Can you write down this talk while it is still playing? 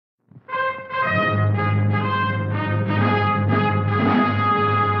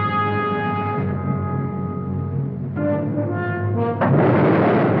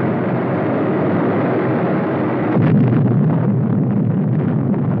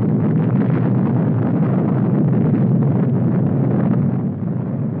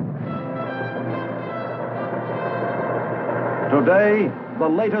Today, the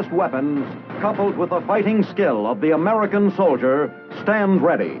latest weapons, coupled with the fighting skill of the American soldier, stand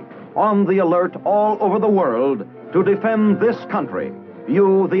ready, on the alert all over the world to defend this country,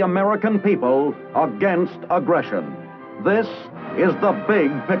 you, the American people, against aggression. This is The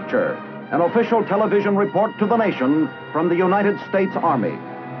Big Picture, an official television report to the nation from the United States Army.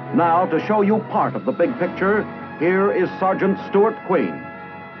 Now, to show you part of the big picture, here is Sergeant Stuart Queen.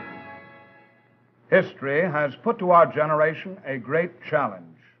 History has put to our generation a great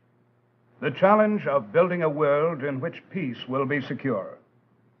challenge. The challenge of building a world in which peace will be secure.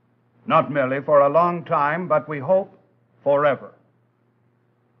 Not merely for a long time, but we hope forever.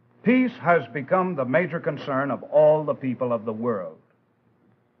 Peace has become the major concern of all the people of the world.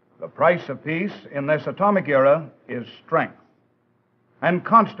 The price of peace in this atomic era is strength and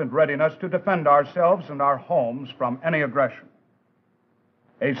constant readiness to defend ourselves and our homes from any aggression.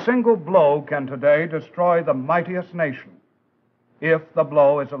 A single blow can today destroy the mightiest nation if the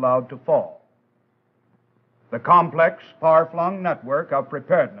blow is allowed to fall. The complex, far-flung network of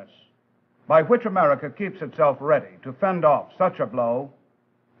preparedness by which America keeps itself ready to fend off such a blow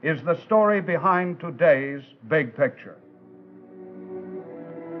is the story behind today's big picture.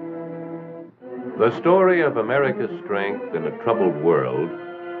 The story of America's strength in a troubled world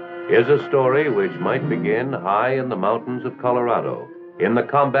is a story which might begin high in the mountains of Colorado, in the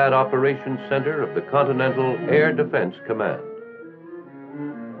Combat Operations Center of the Continental Air Defense Command.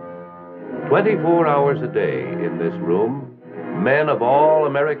 24 hours a day in this room, men of all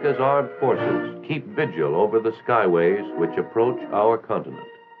America's armed forces keep vigil over the skyways which approach our continent.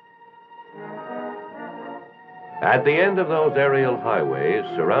 At the end of those aerial highways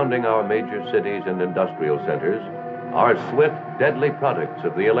surrounding our major cities and industrial centers are swift, deadly products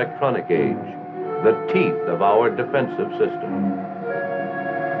of the electronic age, the teeth of our defensive system.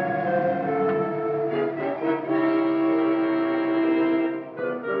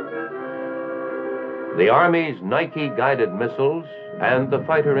 The Army's Nike-guided missiles and the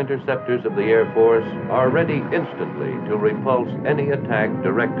fighter interceptors of the Air Force are ready instantly to repulse any attack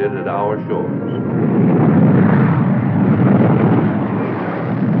directed at our shores.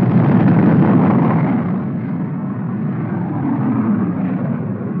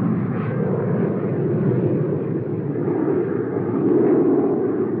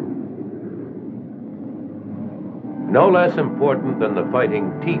 No less important than the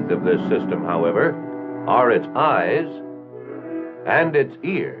fighting teeth of this system, however, are its eyes and its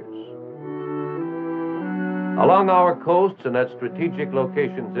ears. Along our coasts and at strategic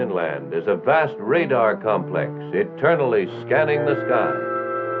locations inland is a vast radar complex eternally scanning the sky.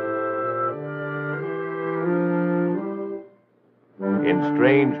 In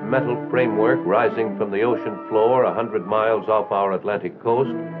strange metal framework rising from the ocean floor 100 miles off our Atlantic coast,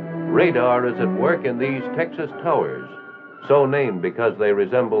 radar is at work in these Texas towers, so named because they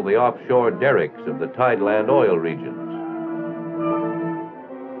resemble the offshore derricks of the tideland oil regions.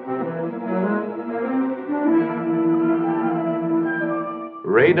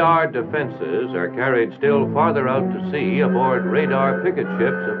 Radar defenses are carried still farther out to sea aboard radar picket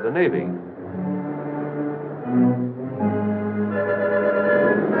ships of the Navy.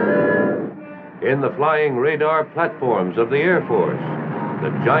 In the flying radar platforms of the Air Force,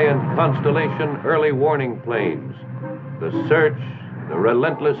 the giant Constellation early warning planes, the search, the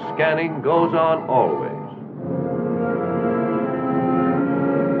relentless scanning goes on always.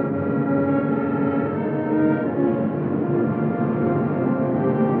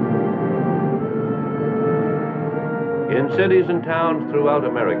 In cities and towns throughout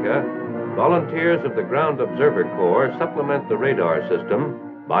America, volunteers of the Ground Observer Corps supplement the radar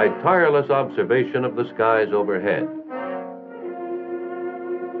system by tireless observation of the skies overhead.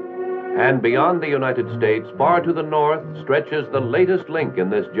 And beyond the United States, far to the north, stretches the latest link in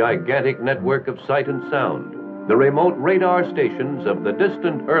this gigantic network of sight and sound, the remote radar stations of the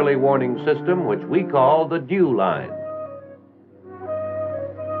distant early warning system, which we call the DEWLine.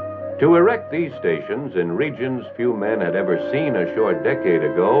 To erect these stations in regions few men had ever seen a short decade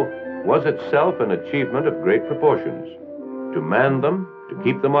ago was itself an achievement of great proportions. To man them, to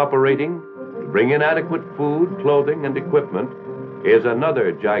keep them operating, to bring in adequate food, clothing, and equipment is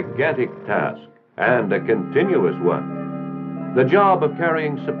another gigantic task, and a continuous one. The job of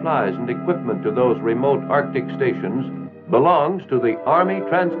carrying supplies and equipment to those remote Arctic stations belongs to the Army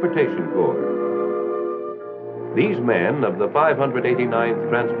Transportation Corps. These men of the 589th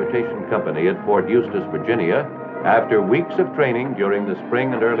Transportation Company at Fort Eustis, Virginia, after weeks of training during the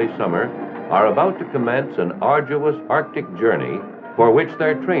spring and early summer, are about to commence an arduous Arctic journey for which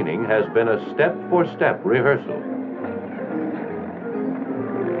their training has been a step-for-step rehearsal.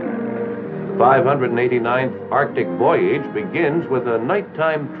 589th Arctic voyage begins with a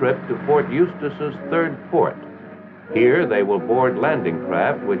nighttime trip to Fort Eustis's third port. Here they will board landing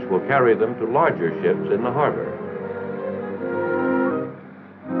craft which will carry them to larger ships in the harbor.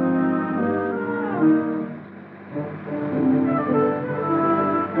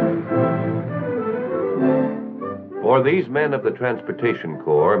 For these men of the Transportation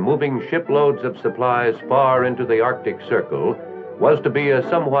Corps, moving shiploads of supplies far into the Arctic Circle was to be a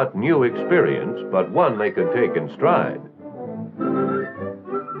somewhat new experience, but one they could take in stride.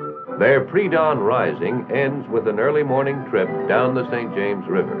 Their pre-dawn rising ends with an early morning trip down the St. James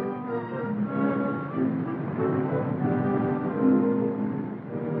River.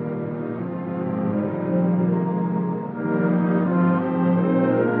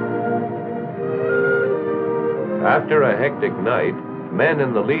 After a hectic night, men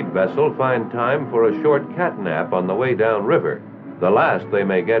in the lead vessel find time for a short cat nap on the way downriver, the last they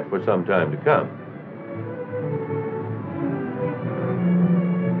may get for some time to come.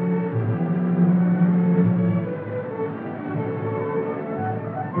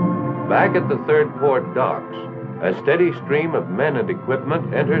 Back at the third port docks, a steady stream of men and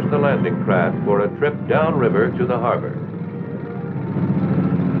equipment enters the landing craft for a trip downriver to the harbor.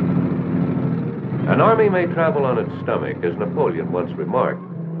 An army may travel on its stomach, as Napoleon once remarked,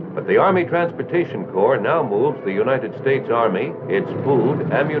 but the Army Transportation Corps now moves the United States Army, its food,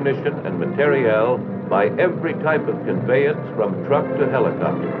 ammunition, and materiel by every type of conveyance from truck to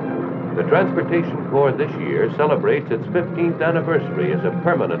helicopter. The Transportation Corps this year celebrates its 15th anniversary as a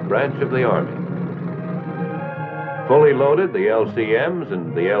permanent branch of the Army. Fully loaded, the LCMs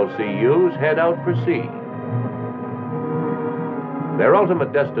and the LCUs head out for sea. Their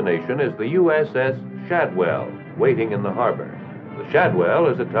ultimate destination is the USS Shadwell, waiting in the harbor. The Shadwell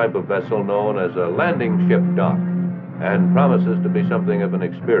is a type of vessel known as a landing ship dock and promises to be something of an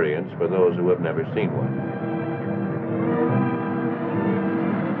experience for those who have never seen one.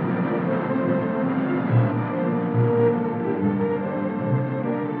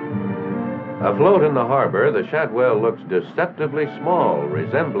 Afloat in the harbor, the Shadwell looks deceptively small,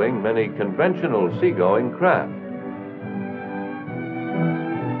 resembling many conventional seagoing craft.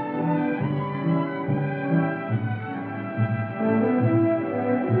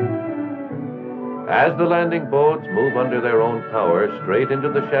 As the landing boats move under their own power straight into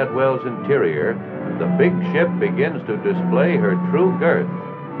the Shadwell's interior, the big ship begins to display her true girth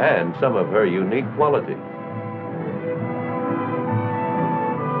and some of her unique qualities.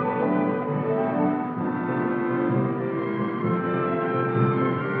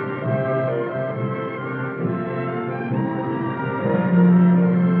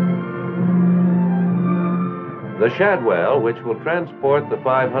 The Shadwell, which will transport the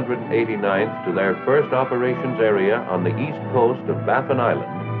 589th to their first operations area on the east coast of Baffin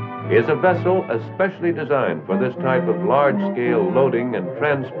Island, is a vessel especially designed for this type of large-scale loading and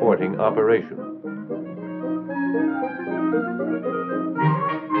transporting operation.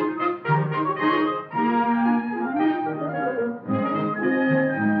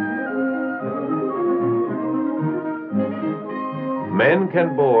 Men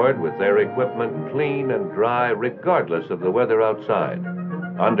can board with their equipment clean and dry regardless of the weather outside.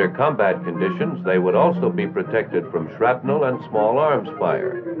 Under combat conditions, they would also be protected from shrapnel and small arms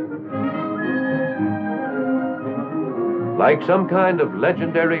fire. Like some kind of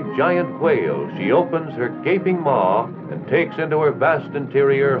legendary giant whale, she opens her gaping maw and takes into her vast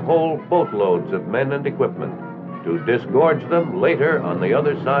interior whole boatloads of men and equipment to disgorge them later on the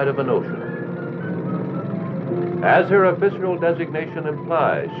other side of an ocean. As her official designation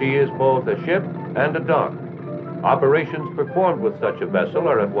implies, she is both a ship and a dock. Operations performed with such a vessel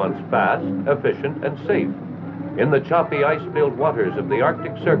are at once fast, efficient, and safe. In the choppy, ice-filled waters of the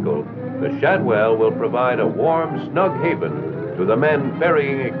Arctic Circle, the Shadwell will provide a warm, snug haven to the men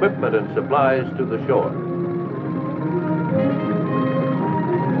ferrying equipment and supplies to the shore.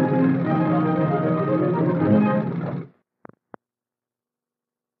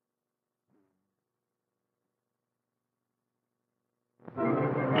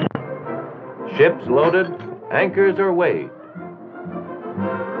 Ships loaded, anchors are weighed.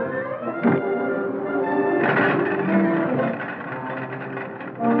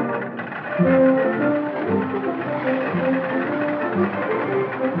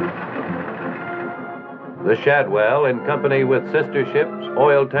 The Shadwell, in company with sister ships,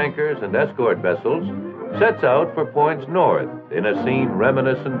 oil tankers, and escort vessels, sets out for points north in a scene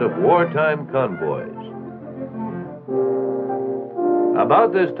reminiscent of wartime convoys.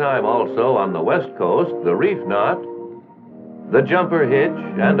 About this time also on the west coast, the reef knot, the jumper hitch,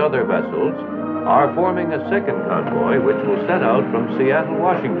 and other vessels are forming a second convoy which will set out from Seattle,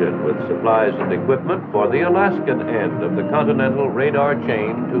 Washington, with supplies and equipment for the Alaskan end of the continental radar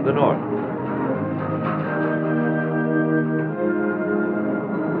chain to the north.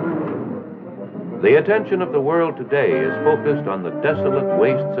 The attention of the world today is focused on the desolate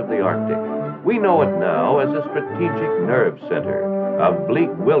wastes of the Arctic. We know it now as a strategic nerve center, a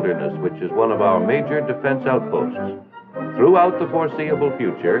bleak wilderness which is one of our major defense outposts. Throughout the foreseeable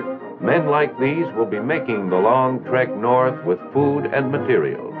future, men like these will be making the long trek north with food and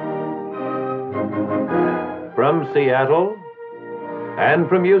material. From Seattle and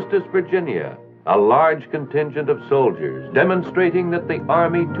from Eustis, Virginia, a large contingent of soldiers demonstrating that the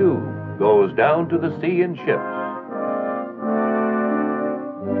Army, too, goes down to the sea in ships.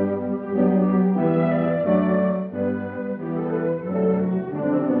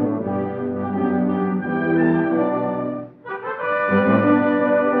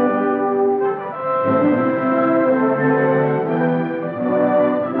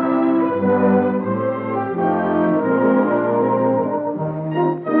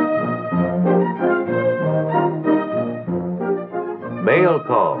 Mail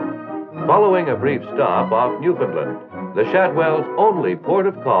call. Following a brief stop off Newfoundland, the Shadwell's only port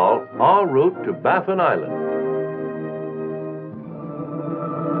of call en route to Baffin Island.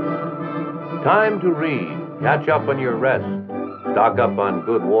 Time to read, catch up on your rest, stock up on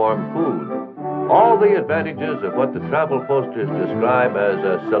good warm food. All the advantages of what the travel posters describe as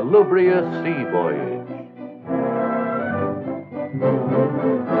a salubrious sea voyage.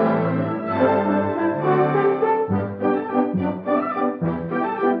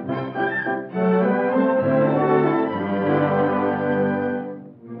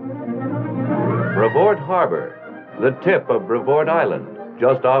 Brevoort Harbor, the tip of Brevoort Island,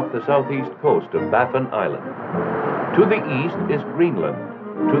 just off the southeast coast of Baffin Island. To the east is Greenland.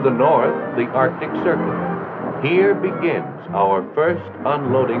 To the north, the Arctic Circle. Here begins our first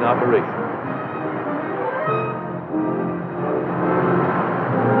unloading operation.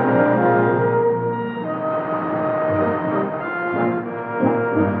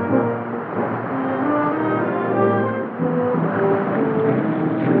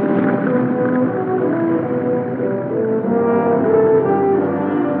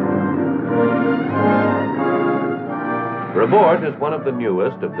 Brevoort is one of the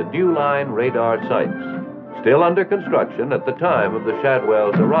newest of the DEWLine radar sites, still under construction at the time of the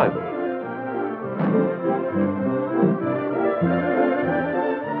Shadwell's arrival.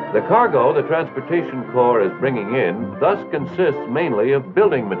 The cargo the Transportation Corps is bringing in thus consists mainly of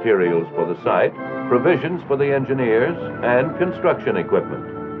building materials for the site, provisions for the engineers, and construction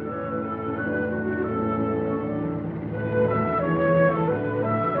equipment.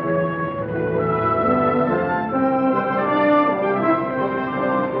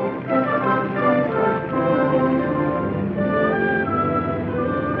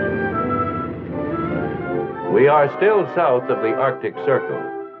 We are still south of the Arctic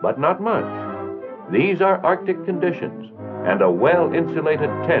Circle, but not much. These are Arctic conditions, and a well-insulated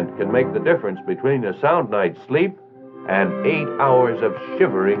tent can make the difference between a sound night's sleep and 8 hours of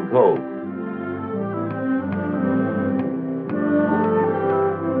shivering cold.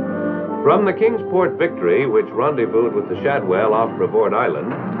 From the Kingsport Victory, which rendezvoused with the Shadwell off Brevoort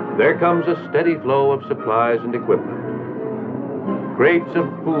Island, there comes a steady flow of supplies and equipment. Crates of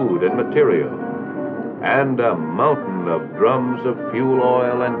food and material, and a mountain of drums of fuel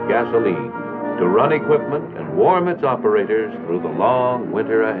oil and gasoline to run equipment and warm its operators through the long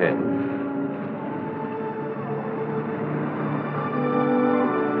winter ahead.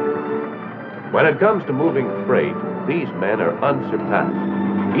 When it comes to moving freight, these men are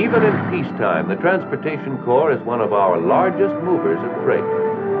unsurpassed. Even in peacetime, the Transportation Corps is one of our largest movers of freight.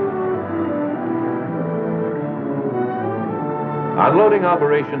 Unloading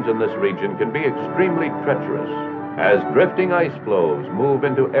operations in this region can be extremely treacherous, as drifting ice floes move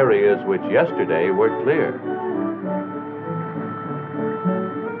into areas which yesterday were clear.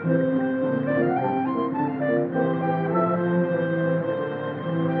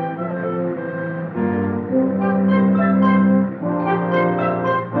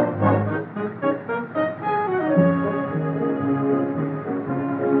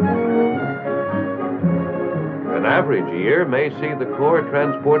 An average year may see the Corps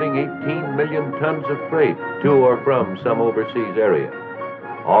transporting 18 million tons of freight to or from some overseas area.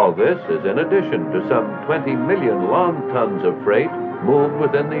 All this is in addition to some 20 million long tons of freight moved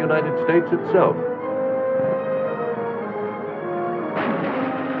within the United States itself.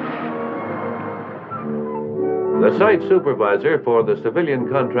 The site supervisor for the civilian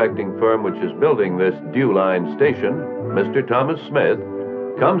contracting firm which is building this DEWLine station, Mr. Thomas Smith,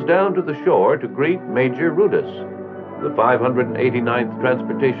 comes down to the shore to greet Major Rudis, the 589th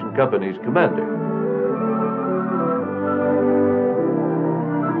Transportation Company's commander.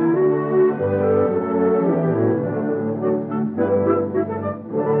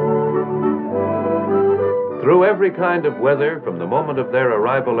 Through every kind of weather, from the moment of their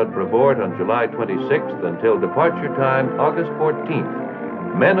arrival at Brevoort on July 26th until departure time, August 14th,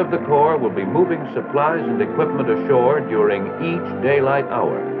 men of the Corps will be moving supplies and equipment ashore during each daylight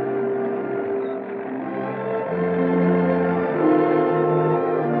hour.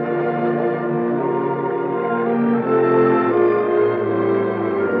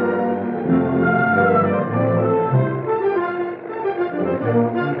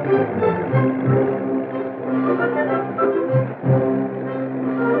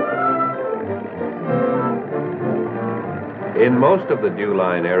 In most of the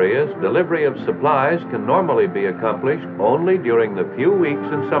DEWLine areas, delivery of supplies can normally be accomplished only during the few weeks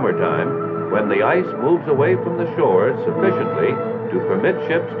in summertime when the ice moves away from the shores sufficiently to permit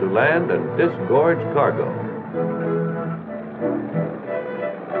ships to land and disgorge cargo.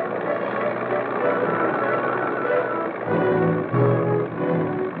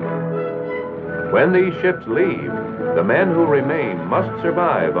 When these ships leave, the men who remain must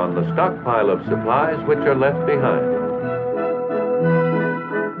survive on the stockpile of supplies which are left behind.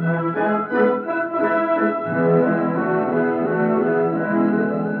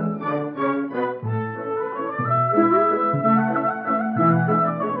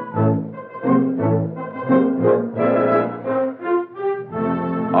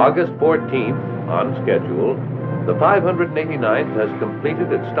 August 14th, on schedule, the 589th has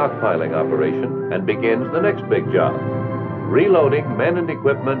completed its stockpiling operation and begins the next big job, reloading men and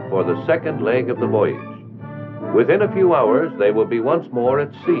equipment for the second leg of the voyage. Within a few hours, they will be once more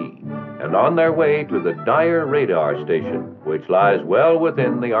at sea and on their way to the Dyer Radar Station, which lies well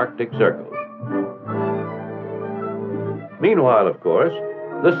within the Arctic Circle. Meanwhile, of course,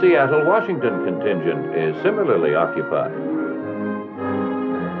 the Seattle-Washington contingent is similarly occupied.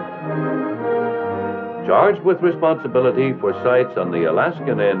 Charged with responsibility for sites on the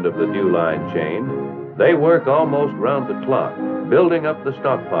Alaskan end of the DEWLine chain, they work almost round the clock, building up the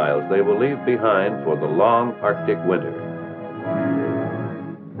stockpiles they will leave behind for the long Arctic winter.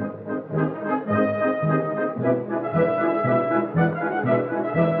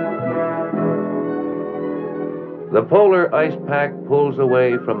 The polar ice pack pulls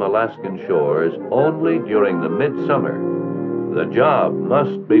away from Alaskan shores only during the midsummer. The job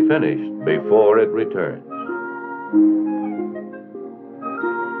must be finished before it returns.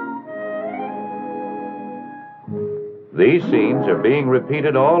 These scenes are being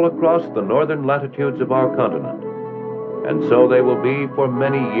repeated all across the northern latitudes of our continent, and so they will be for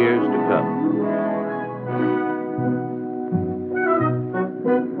many years to come.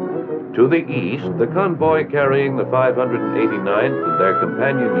 To the east, the convoy carrying the 589th and their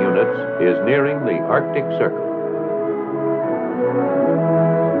companion units is nearing the Arctic Circle.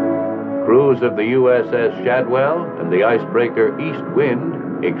 Crews of the USS Shadwell and the icebreaker East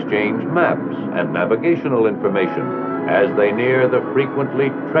Wind exchange maps and navigational information as they near the frequently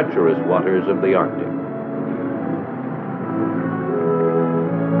treacherous waters of the Arctic.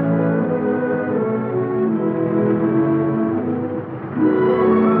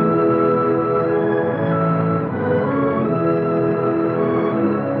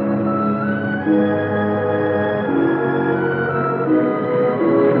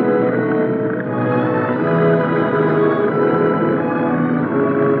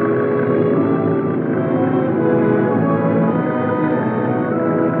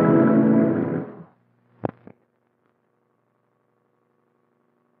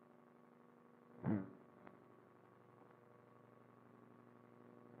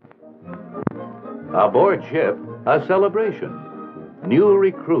 Aboard ship, a celebration. New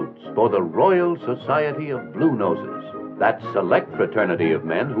recruits for the Royal Society of Blue Noses, that select fraternity of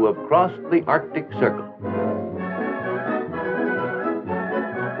men who have crossed the Arctic Circle.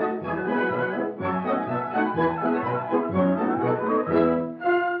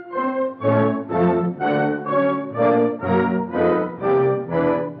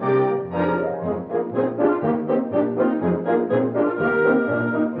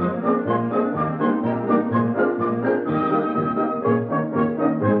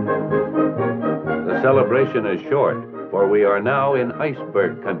 Celebration is short, for we are now in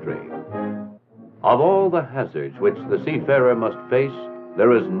iceberg country. Of all the hazards which the seafarer must face,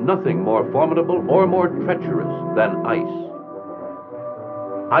 there is nothing more formidable or more treacherous than ice.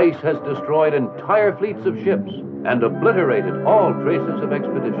 Ice has destroyed entire fleets of ships and obliterated all traces of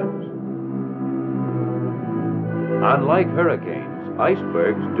expeditions. Unlike hurricanes,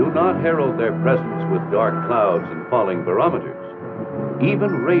 icebergs do not herald their presence with dark clouds and falling barometers.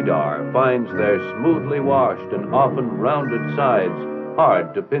 Even radar finds their smoothly washed and often rounded sides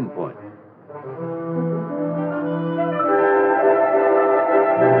hard to pinpoint.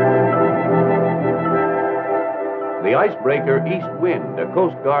 The icebreaker East Wind, a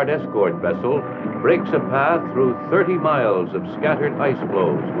Coast Guard escort vessel, breaks a path through 30 miles of scattered ice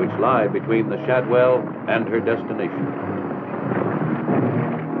floes which lie between the Shadwell and her destination.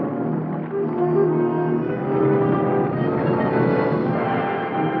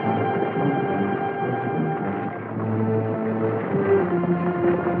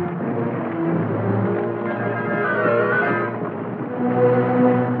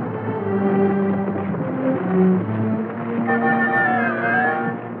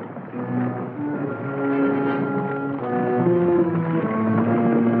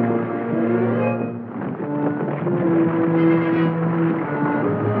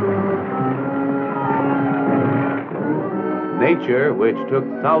 Nature, which took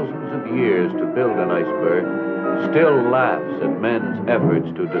thousands of years to build an iceberg, still laughs at men's efforts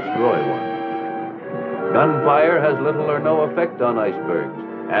to destroy one. Gunfire has little or no effect on icebergs,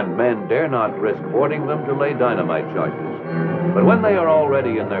 and men dare not risk boarding them to lay dynamite charges. But when they are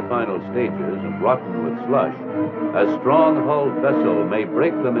already in their final stages and rotten with slush, a strong-hulled vessel may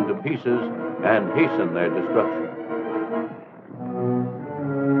break them into pieces and hasten their destruction.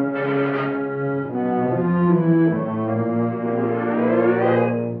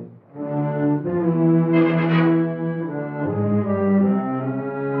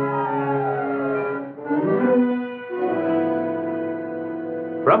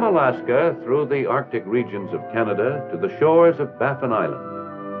 From Alaska through the Arctic regions of Canada to the shores of Baffin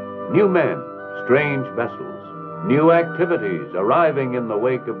Island, new men, strange vessels, new activities arriving in the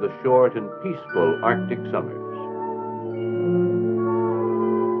wake of the short and peaceful Arctic summers.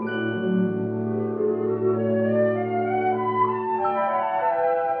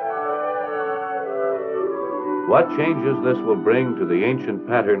 What changes this will bring to the ancient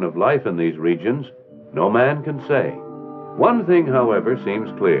pattern of life in these regions, no man can say. One thing, however,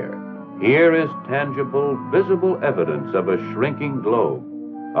 seems clear. Here is tangible, visible evidence of a shrinking globe,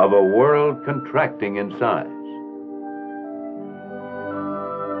 of a world contracting in size.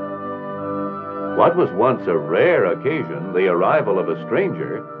 What was once a rare occasion, the arrival of a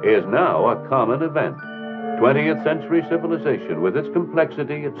stranger, is now a common event. 20th century civilization, with its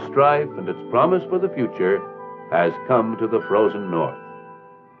complexity, its strife, and its promise for the future, has come to the frozen north.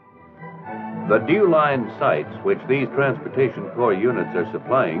 The DEWLine sites which these Transportation Corps units are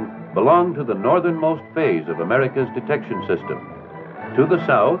supplying belong to the northernmost phase of America's detection system. To the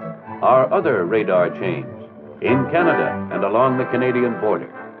south are other radar chains, in Canada and along the Canadian border.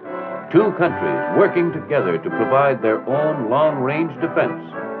 Two countries working together to provide their own long-range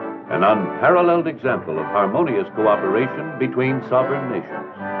defense, an unparalleled example of harmonious cooperation between sovereign nations.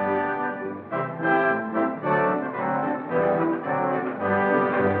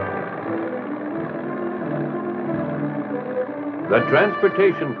 The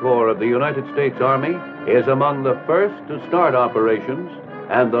Transportation Corps of the United States Army is among the first to start operations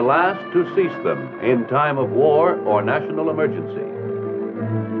and the last to cease them in time of war or national emergency.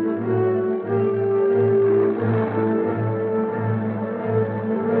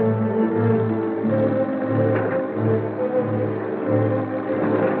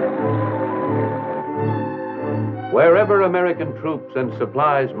 Wherever American troops and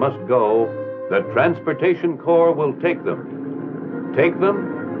supplies must go, the Transportation Corps will take them. Take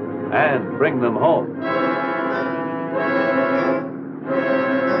them and bring them home.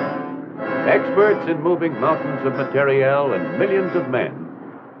 Experts in moving mountains of materiel and millions of men,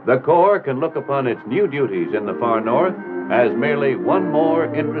 the Corps can look upon its new duties in the far north as merely one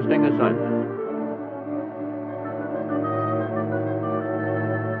more interesting assignment.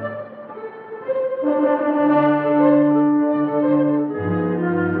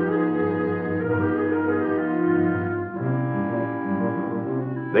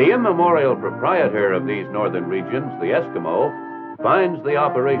 The immemorial proprietor of these northern regions, the Eskimo, finds the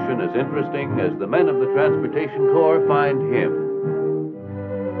operation as interesting as the men of the Transportation Corps find him.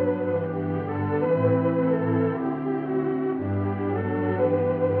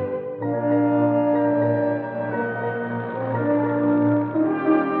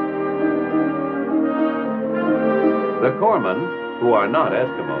 The corpsmen, who are not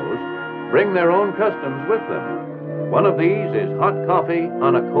Eskimos, bring their own customs with them. One of these is hot coffee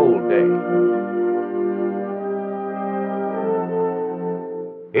on a cold day.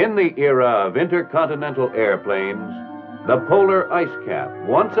 In the era of intercontinental airplanes, the polar ice cap,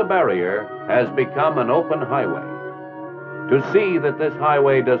 once a barrier, has become an open highway. To see that this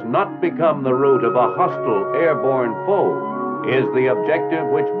highway does not become the route of a hostile airborne foe is the objective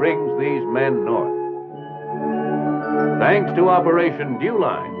which brings these men north. Thanks to Operation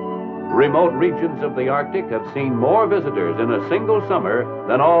DEWLine, remote regions of the Arctic have seen more visitors in a single summer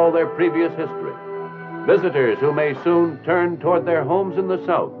than all their previous history. Visitors who may soon turn toward their homes in the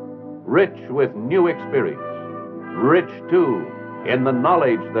south, rich with new experience. Rich, too, in the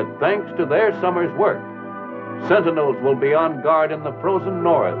knowledge that thanks to their summer's work, sentinels will be on guard in the frozen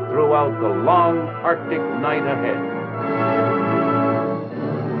north throughout the long Arctic night ahead.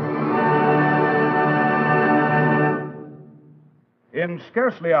 In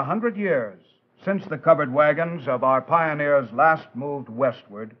scarcely 100 years since the covered wagons of our pioneers last moved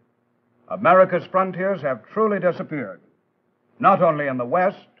westward, America's frontiers have truly disappeared, not only in the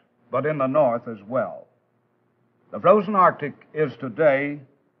west, but in the north as well. The frozen Arctic is today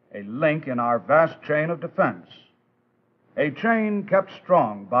a link in our vast chain of defense, a chain kept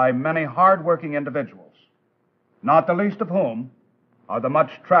strong by many hard-working individuals, not the least of whom are the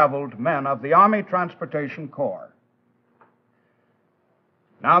much-traveled men of the Army Transportation Corps.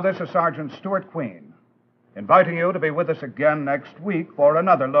 Now this is Sergeant Stuart Queen, inviting you to be with us again next week for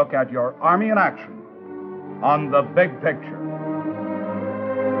another look at your Army in action on The Big Picture.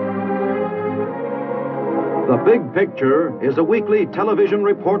 The Big Picture is a weekly television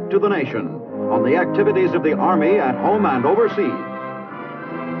report to the nation on the activities of the Army at home and overseas.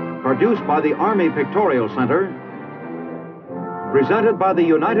 Produced by the Army Pictorial Center, presented by the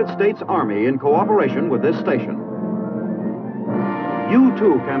United States Army in cooperation with this station. You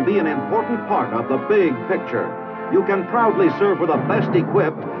too can be an important part of the big picture. You can proudly serve with the best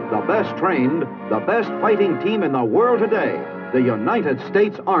equipped, the best trained, the best fighting team in the world today, the United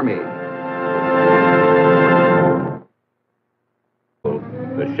States Army.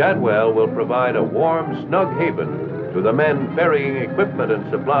 The Shadwell will provide a warm, snug haven to the men ferrying equipment and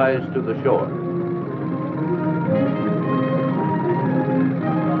supplies to the shore.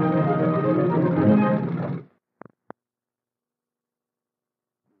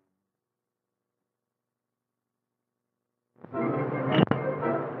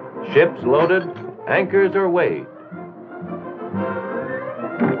 Ships loaded, anchors are weighed.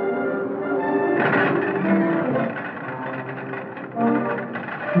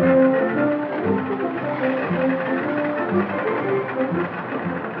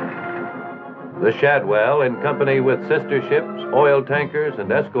 The Shadwell, in company with sister ships, oil tankers,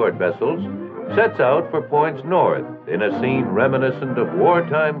 and escort vessels, sets out for points north in a scene reminiscent of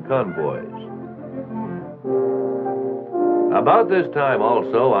wartime convoys. About this time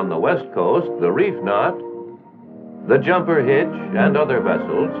also on the west coast, the Reef Knot, the Jumper Hitch, and other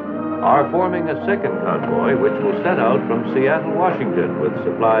vessels are forming a second convoy which will set out from Seattle, Washington with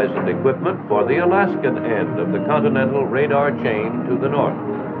supplies and equipment for the Alaskan end of the continental radar chain to the north.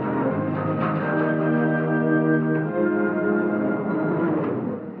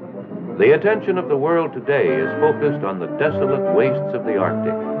 The attention of the world today is focused on the desolate wastes of the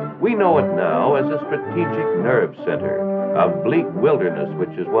Arctic. We know it now as a strategic nerve center of bleak wilderness,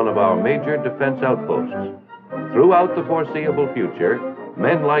 which is one of our major defense outposts. Throughout the foreseeable future,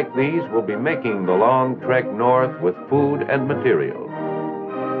 men like these will be making the long trek north with food and material.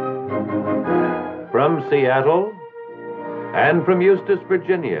 From Seattle and from Eustis,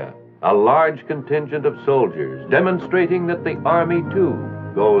 Virginia, a large contingent of soldiers demonstrating that the Army, too,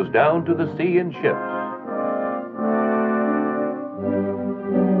 goes down to the sea in ships.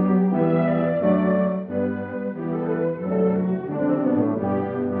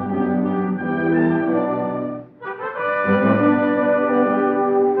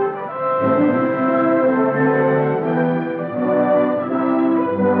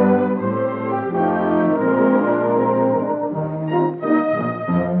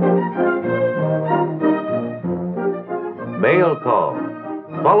 Mail call.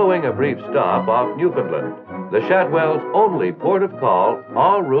 Following a brief stop off Newfoundland, the Shadwell's only port of call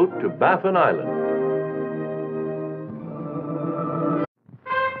en route to Baffin Island.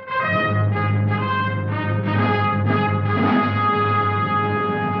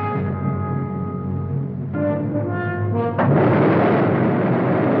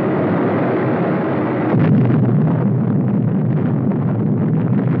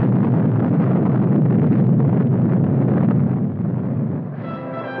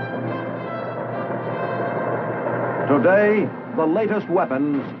 Today, the latest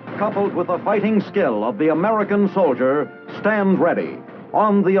weapons, coupled with the fighting skill of the American soldier, stand ready,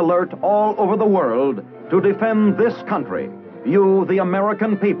 on the alert all over the world to defend this country, you, the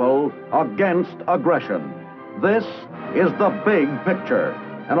American people, against aggression. This is the big picture,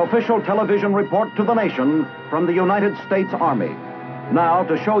 an official television report to the nation from the United States Army. Now,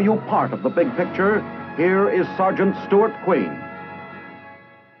 to show you part of the big picture, here is Sergeant Stuart Queen.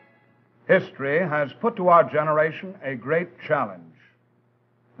 History has put to our generation a great challenge.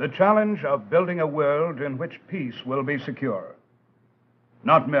 The challenge of building a world in which peace will be secure.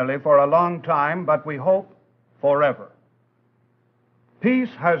 Not merely for a long time, but we hope forever.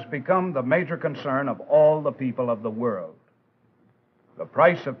 Peace has become the major concern of all the people of the world. The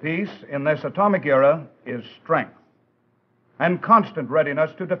price of peace in this atomic era is strength and constant readiness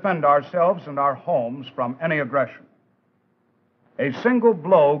to defend ourselves and our homes from any aggression. A single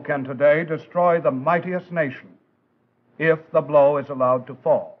blow can today destroy the mightiest nation if the blow is allowed to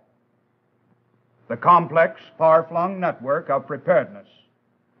fall. The complex, far-flung network of preparedness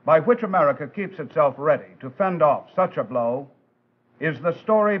by which America keeps itself ready to fend off such a blow is the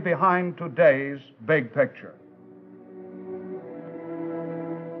story behind today's big picture.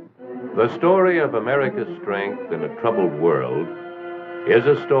 The story of America's strength in a troubled world is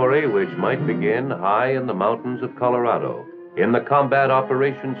a story which might begin high in the mountains of Colorado, in the Combat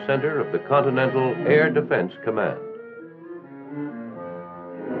Operations Center of the Continental Air Defense Command.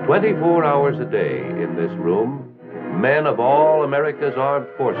 24 hours a day in this room, men of all America's armed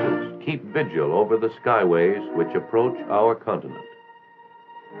forces keep vigil over the skyways which approach our continent.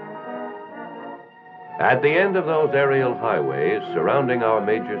 At the end of those aerial highways surrounding our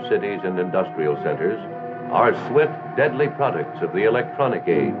major cities and industrial centers are swift, deadly products of the electronic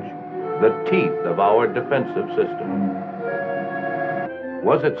age, the teeth of our defensive system.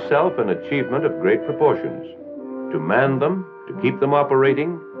 Was itself an achievement of great proportions. To man them, to keep them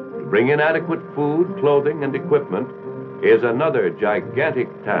operating, to bring in adequate food, clothing, and equipment is another gigantic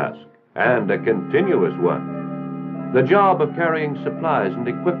task, and a continuous one. The job of carrying supplies and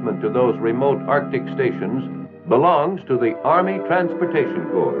equipment to those remote Arctic stations belongs to the Army Transportation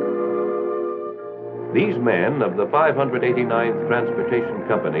Corps. These men of the 589th Transportation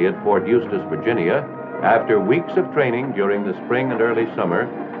Company at Fort Eustis, Virginia, after weeks of training during the spring and early summer,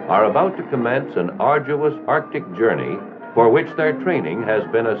 are about to commence an arduous Arctic journey for which their training has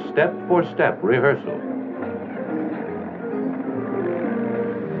been a step-for-step rehearsal.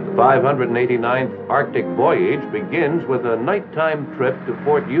 589th Arctic voyage begins with a nighttime trip to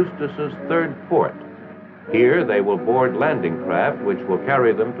Fort Eustis's third port. Here they will board landing craft which will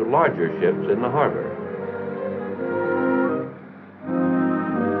carry them to larger ships in the harbor.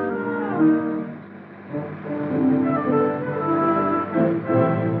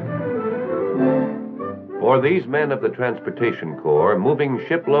 For these men of the Transportation Corps, moving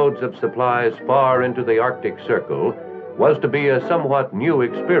shiploads of supplies far into the Arctic Circle was to be a somewhat new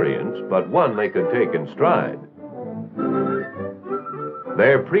experience, but one they could take in stride.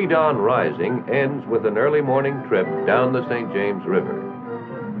 Their pre-dawn rising ends with an early morning trip down the St. James River.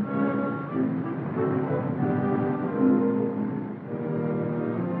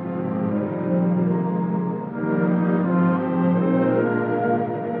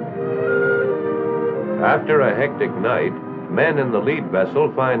 After a hectic night, men in the lead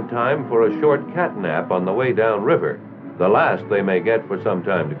vessel find time for a short cat nap on the way downriver, the last they may get for some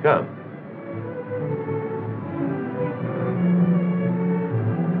time to come.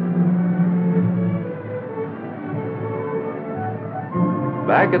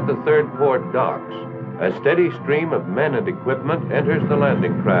 Back at the third port docks, a steady stream of men and equipment enters the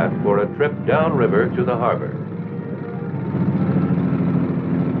landing craft for a trip downriver to the harbor.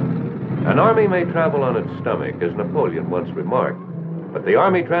 An army may travel on its stomach, as Napoleon once remarked, but the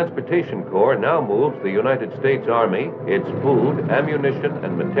Army Transportation Corps now moves the United States Army, its food, ammunition,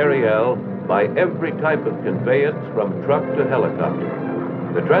 and materiel by every type of conveyance from truck to helicopter.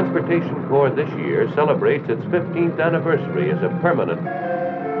 The Transportation Corps this year celebrates its 15th anniversary as a permanent.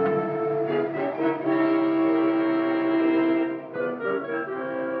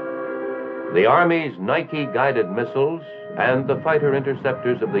 The Army's Nike-guided missiles and the fighter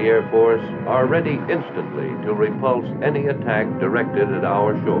interceptors of the Air Force are ready instantly to repulse any attack directed at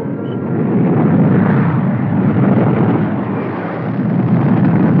our shores.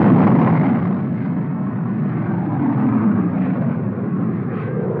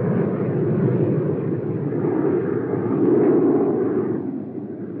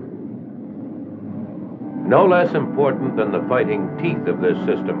 No less important than the fighting teeth of this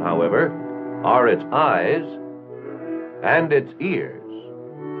system, however, are its eyes and its ears.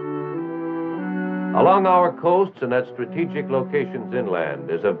 Along our coasts and at strategic locations inland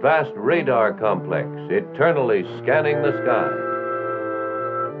is a vast radar complex eternally scanning the sky.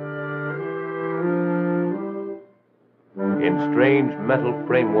 In strange metal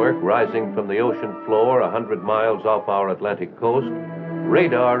framework rising from the ocean floor 100 miles off our Atlantic coast,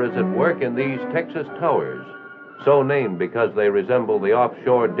 radar is at work in these Texas towers, so named because they resemble the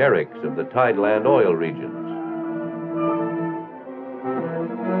offshore derricks of the tideland oil regions.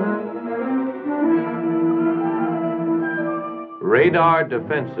 Radar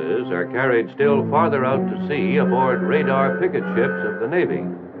defenses are carried still farther out to sea aboard radar picket ships of the Navy.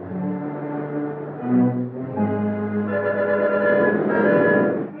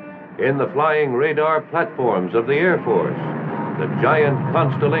 In the flying radar platforms of the Air Force, the giant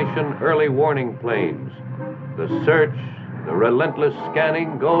Constellation early warning planes, the search, the relentless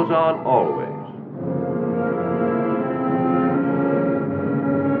scanning goes on always.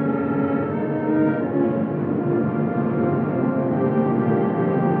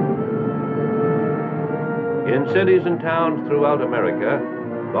 In cities and towns throughout America,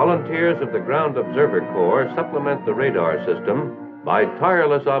 volunteers of the Ground Observer Corps supplement the radar system by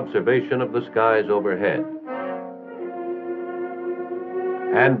tireless observation of the skies overhead.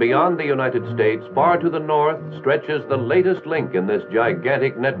 And beyond the United States, far to the north, stretches the latest link in this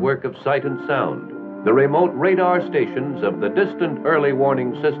gigantic network of sight and sound, the remote radar stations of the distant early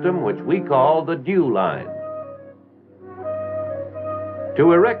warning system, which we call the DEWLine.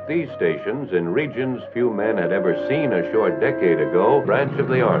 To erect these stations in regions few men had ever seen a short decade ago, branch of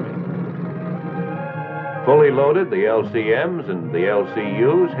the Army. Fully loaded, the LCMs and the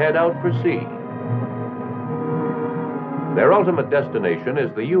LCUs head out for sea. Their ultimate destination is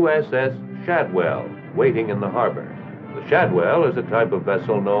the USS Shadwell, waiting in the harbor. The Shadwell is a type of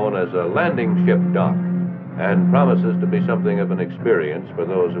vessel known as a landing ship dock, and promises to be something of an experience for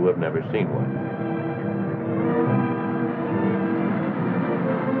those who have never seen one.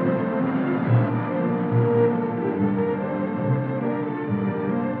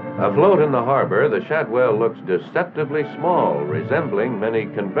 Afloat in the harbor, the Shadwell looks deceptively small, resembling many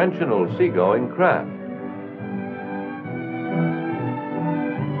conventional seagoing craft.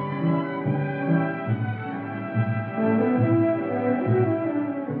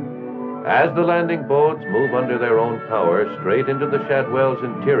 As the landing boats move under their own power straight into the Shadwell's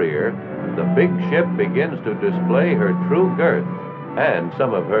interior, the big ship begins to display her true girth and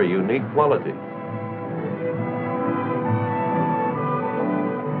some of her unique qualities.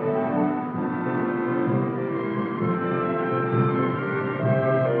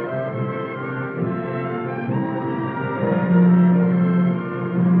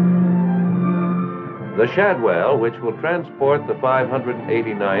 The Shadwell, which will transport the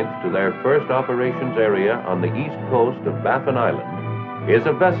 589th to their first operations area on the east coast of Baffin Island, is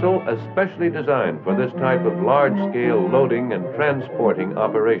a vessel especially designed for this type of large-scale loading and transporting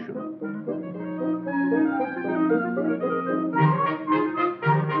operation.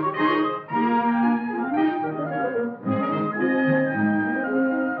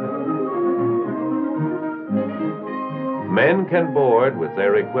 Men can board with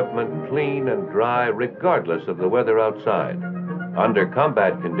their equipment clean and dry regardless of the weather outside. Under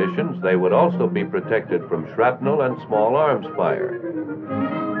combat conditions, they would also be protected from shrapnel and small arms fire.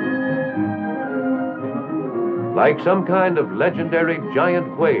 Like some kind of legendary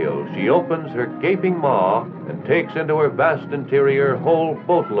giant whale, she opens her gaping maw and takes into her vast interior whole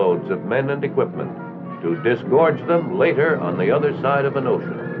boatloads of men and equipment to disgorge them later on the other side of an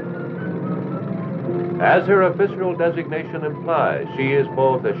ocean. As her official designation implies, she is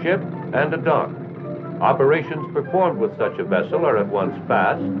both a ship and a dock. Operations performed with such a vessel are at once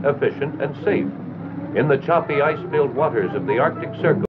fast, efficient, and safe. In the choppy ice-filled waters of the Arctic Circle,